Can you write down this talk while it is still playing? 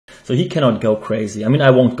So he cannot go crazy. I mean,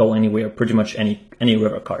 I won't go anywhere, pretty much any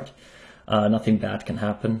river card. Nothing bad can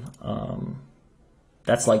happen.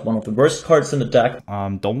 That's like one of the worst cards in the deck.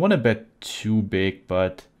 Don't want to bet too big,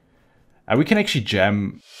 but we can actually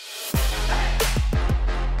jam.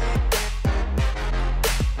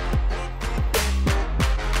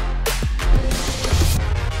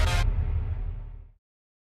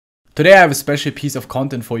 Today I have a special piece of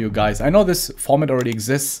content for you guys. I know this format already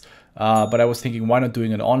exists, but I was thinking, why not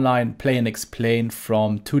doing it online, play and explain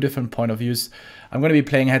from two different point of views. I'm going to be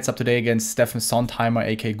playing heads up today against Steffen Sontheimer,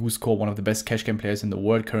 aka GoOse.core, one of the best cash game players in the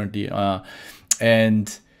world currently.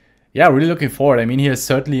 And yeah, really looking forward. I mean, he has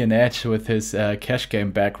certainly an edge with his cash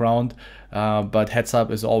game background, but heads up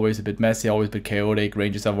is always a bit messy, always a bit chaotic.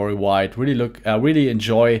 Ranges are very wide. Really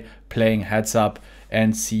enjoy playing heads up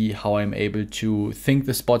and see how I'm able to think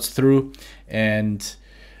the spots through. And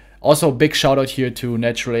also a big shout out here to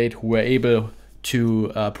Natural 8, who were able to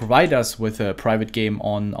provide us with a private game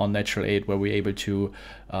on Natural 8 where we're able to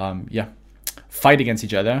fight against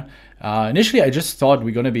each other. Initially I just thought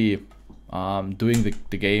we're gonna be doing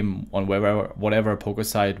the game on whatever poker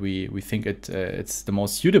site we think it's the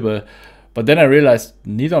most suitable. But then I realized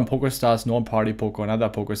neither on PokerStars nor on Party Poker and other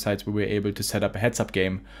poker sites we were able to set up a heads-up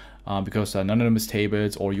game because there are anonymous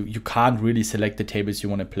tables, or you can't really select the tables you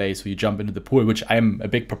want to play, so you jump into the pool, which I'm a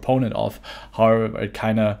big proponent of. However, it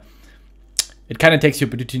kind of takes your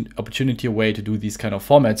opportunity away to do these kind of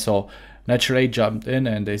formats. So Natural 8 jumped in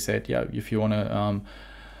and they said, yeah, if you want to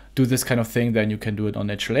do this kind of thing, then you can do it on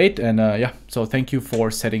Natural 8. And yeah, so thank you for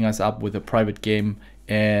setting us up with a private game,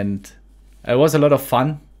 and it was a lot of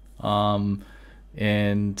fun. And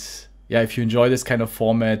yeah, if you enjoy this kind of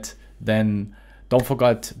format, then don't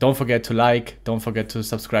forget to like, don't forget to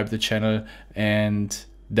subscribe to the channel, and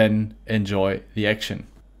then enjoy the action.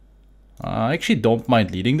 I actually don't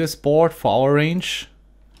mind leading this board for our range.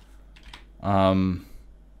 Getting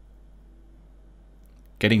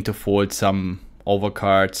to fold some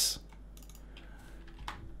overcards.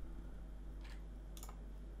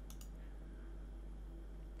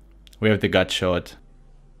 We have the gut shot.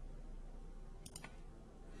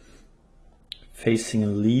 Facing a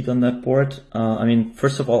lead on that board. I mean,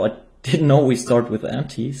 first of all, I didn't know we start with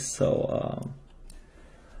antes, so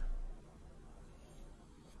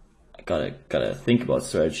I gotta think about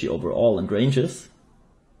strategy overall and ranges.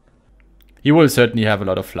 He will certainly have a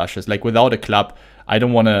lot of flushes. Like without a club, I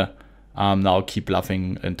don't want to now keep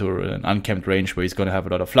bluffing into an uncapped range where he's going to have a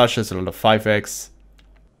lot of flushes, a lot of 5x.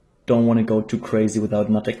 Don't want to go too crazy without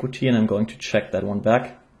nut equity, and I'm going to check that one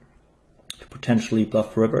back. Potentially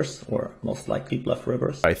bluff rivers, or most likely bluff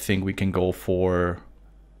rivers. I think we can go for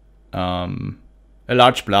a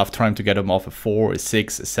large bluff, trying to get him off a 4, a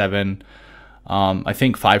 6, a 7. I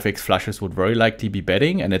think 5x flushes would very likely be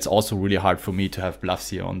betting, and it's also really hard for me to have bluffs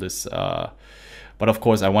here on this. But of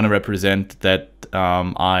course, I want to represent that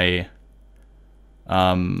I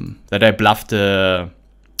bluffed a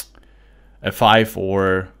 5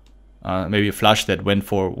 or maybe a flush that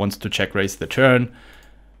wants to check raise the turn,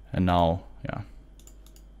 and now. Yeah,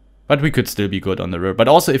 but we could still be good on the river. But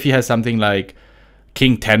also if he has something like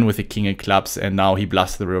King 10 with the King of Clubs and now he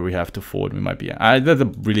bluffs the river, we have to fold. We might be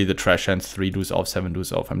really the trash hands, 3 deuce off, 7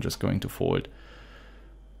 deuce off. I'm just going to fold.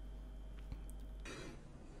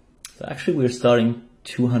 So actually we're starting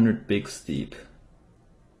 200 bigs deep.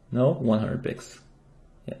 No, 100 bigs.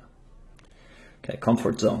 Yeah. Okay,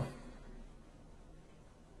 comfort zone.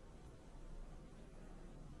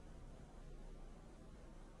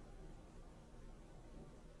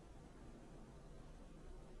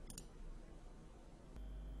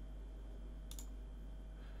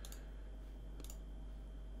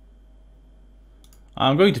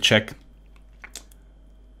 I'm going to check.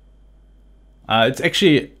 It's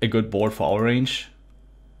actually a good board for our range,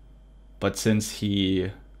 but since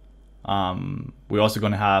we're also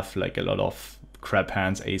going to have like a lot of crap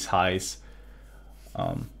hands, ace highs,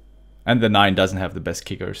 and the 9 doesn't have the best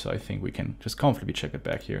kicker, so I think we can just comfortably check it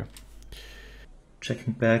back here.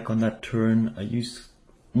 Checking back on that turn, I use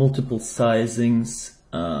multiple sizings.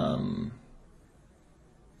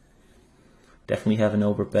 Definitely have an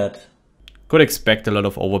overbet. Could expect a lot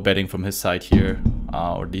of overbetting from his side here,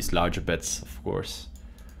 or these larger bets, of course.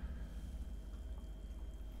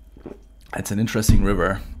 It's an interesting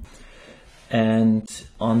river. And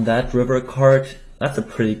on that river card, that's a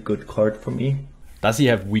pretty good card for me. Does he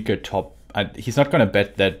have weaker top? He's not going to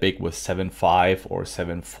bet that big with 7-5 or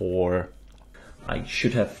 7-4. I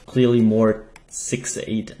should have clearly more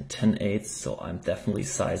 6-8 and 10-8, so I'm definitely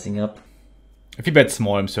sizing up. If he bets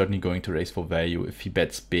small, I'm certainly going to raise for value. If he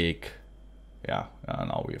bets big, yeah,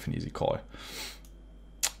 now we have an easy call.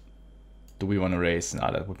 Do we want to raise? Nah,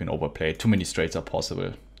 that would be an overplay. Too many straights are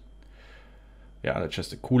possible. Yeah, that's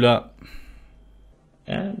just a cooler.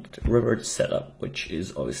 And river setup, which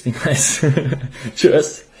is obviously nice.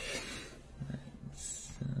 Just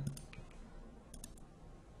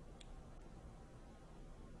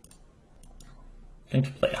going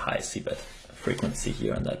to play a high c-bet frequency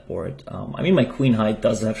here on that board. I mean, my queen high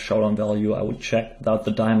does have showdown value. I would check without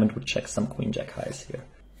the diamond, would check some queen jack highs here.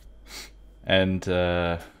 And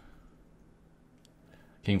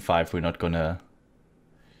king 5, we're not gonna.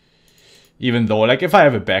 Even though, like, if I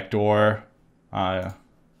have a backdoor,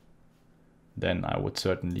 then I would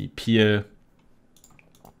certainly peel.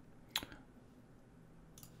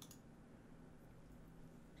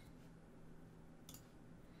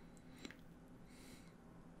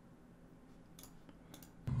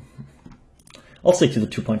 I'll stick to the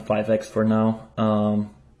 2.5x for now.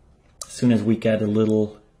 As soon as we get a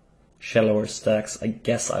little shallower stacks, I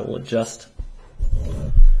guess I will adjust.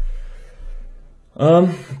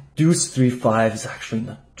 Deuce 3-5 is actually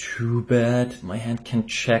not too bad. My hand can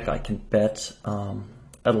check, I can bet.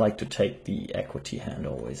 I'd like to take the equity hand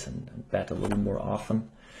always and bet a little more often.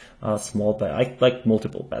 Small bet, I like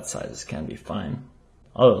multiple bet sizes can be fine.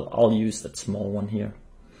 I'll use that small one here.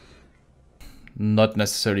 Not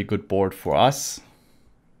necessarily good board for us.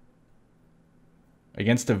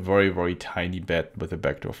 Against a very, very tiny bet with a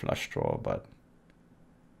backdoor flush draw, but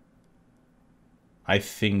I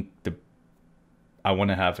think I want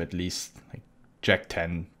to have at least like Jack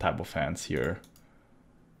 10 type of hands here.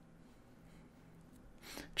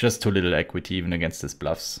 Just too little equity even against his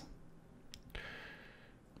bluffs.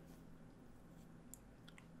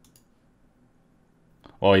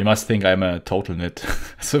 Oh, you must think I'm a total nit.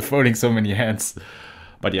 So folding so many hands.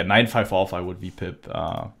 But yeah, 9-5 off, I would be pip.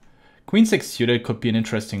 Queen 6 suited could be an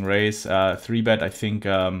interesting race. 3-bet, I think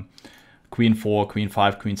Queen 4, Queen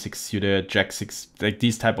 5, Queen 6 suited, Jack 6. Like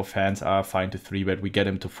these type of hands are fine to 3-bet. We get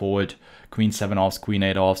him to fold. Queen 7 offs, Queen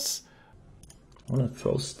 8 offs. I want to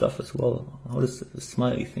throw stuff as well. What is the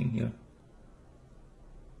smiley thing here?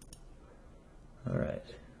 Alright.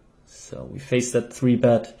 So we face that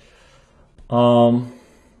 3-bet.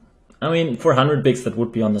 I mean, for 100 bigs, that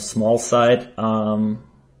would be on the small side. I'm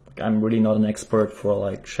really not an expert for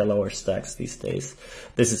like shallower stacks these days.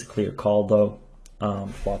 This is a clear call though.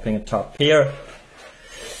 Flopping a top pair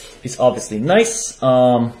is obviously nice.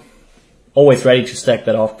 Always ready to stack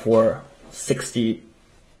that off for 60,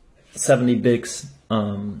 70 bigs.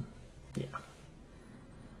 Yeah.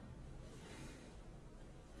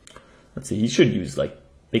 Let's see, he should use like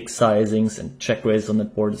big sizings and check raise on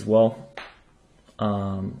that board as well.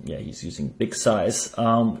 Yeah, he's using big size,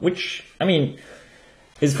 which, I mean,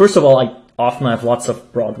 is first of all, I often have lots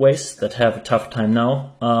of broadways that have a tough time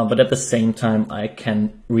now, but at the same time, I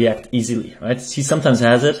can react easily, right? He sometimes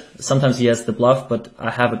has it, sometimes he has the bluff, but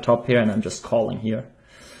I have a top pair and I'm just calling here.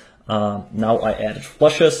 Now I added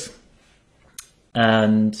flushes,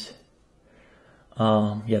 and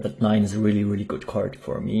yeah, that 9 is a really, really good card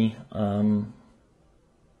for me. I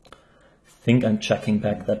think I'm checking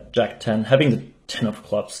back that Jack 10. Having the 10 of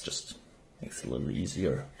clubs just makes it a little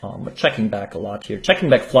easier. But checking back a lot here. Checking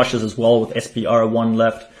back flushes as well with SPR 1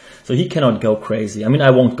 left. So he cannot go crazy. I mean, I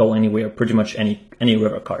won't go anywhere, pretty much any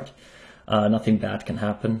river card. Nothing bad can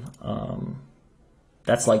happen.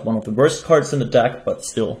 That's like one of the worst cards in the deck, but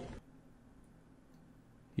still.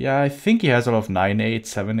 Yeah, I think he has a lot of 9-8,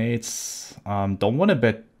 7-8s. Don't want to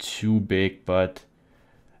bet too big, but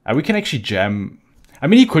we can actually jam. I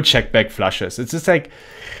mean, he could check back flushes. It's just like,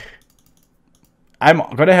 I'm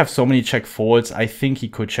gonna have so many check folds. I think he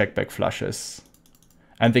could check back flushes.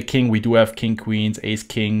 And the king, we do have king queens, ace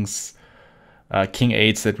kings, king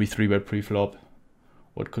 8s that we 3-bet pre-flop.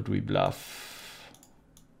 What could we bluff?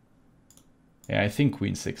 Yeah, I think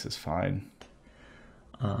queen 6 is fine.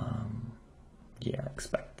 Yeah,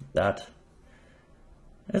 expected that.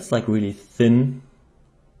 It's like really thin.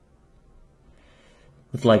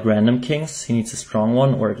 With like random kings, he needs a strong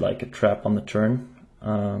one or like a trap on the turn.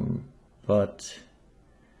 But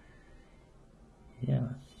yeah,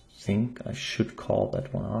 I think I should call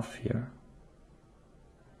that one off here.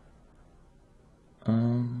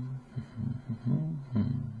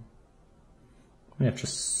 We have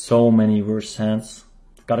just so many worse hands.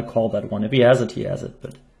 Gotta call that one. If he has it, he has it.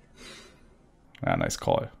 But yeah, nice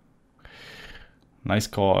call. Nice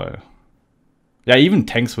call. Yeah, even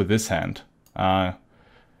tanks with this hand.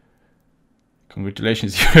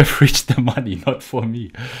 Congratulations, you have reached the money, not for me.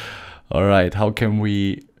 All right, how can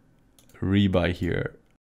we rebuy here?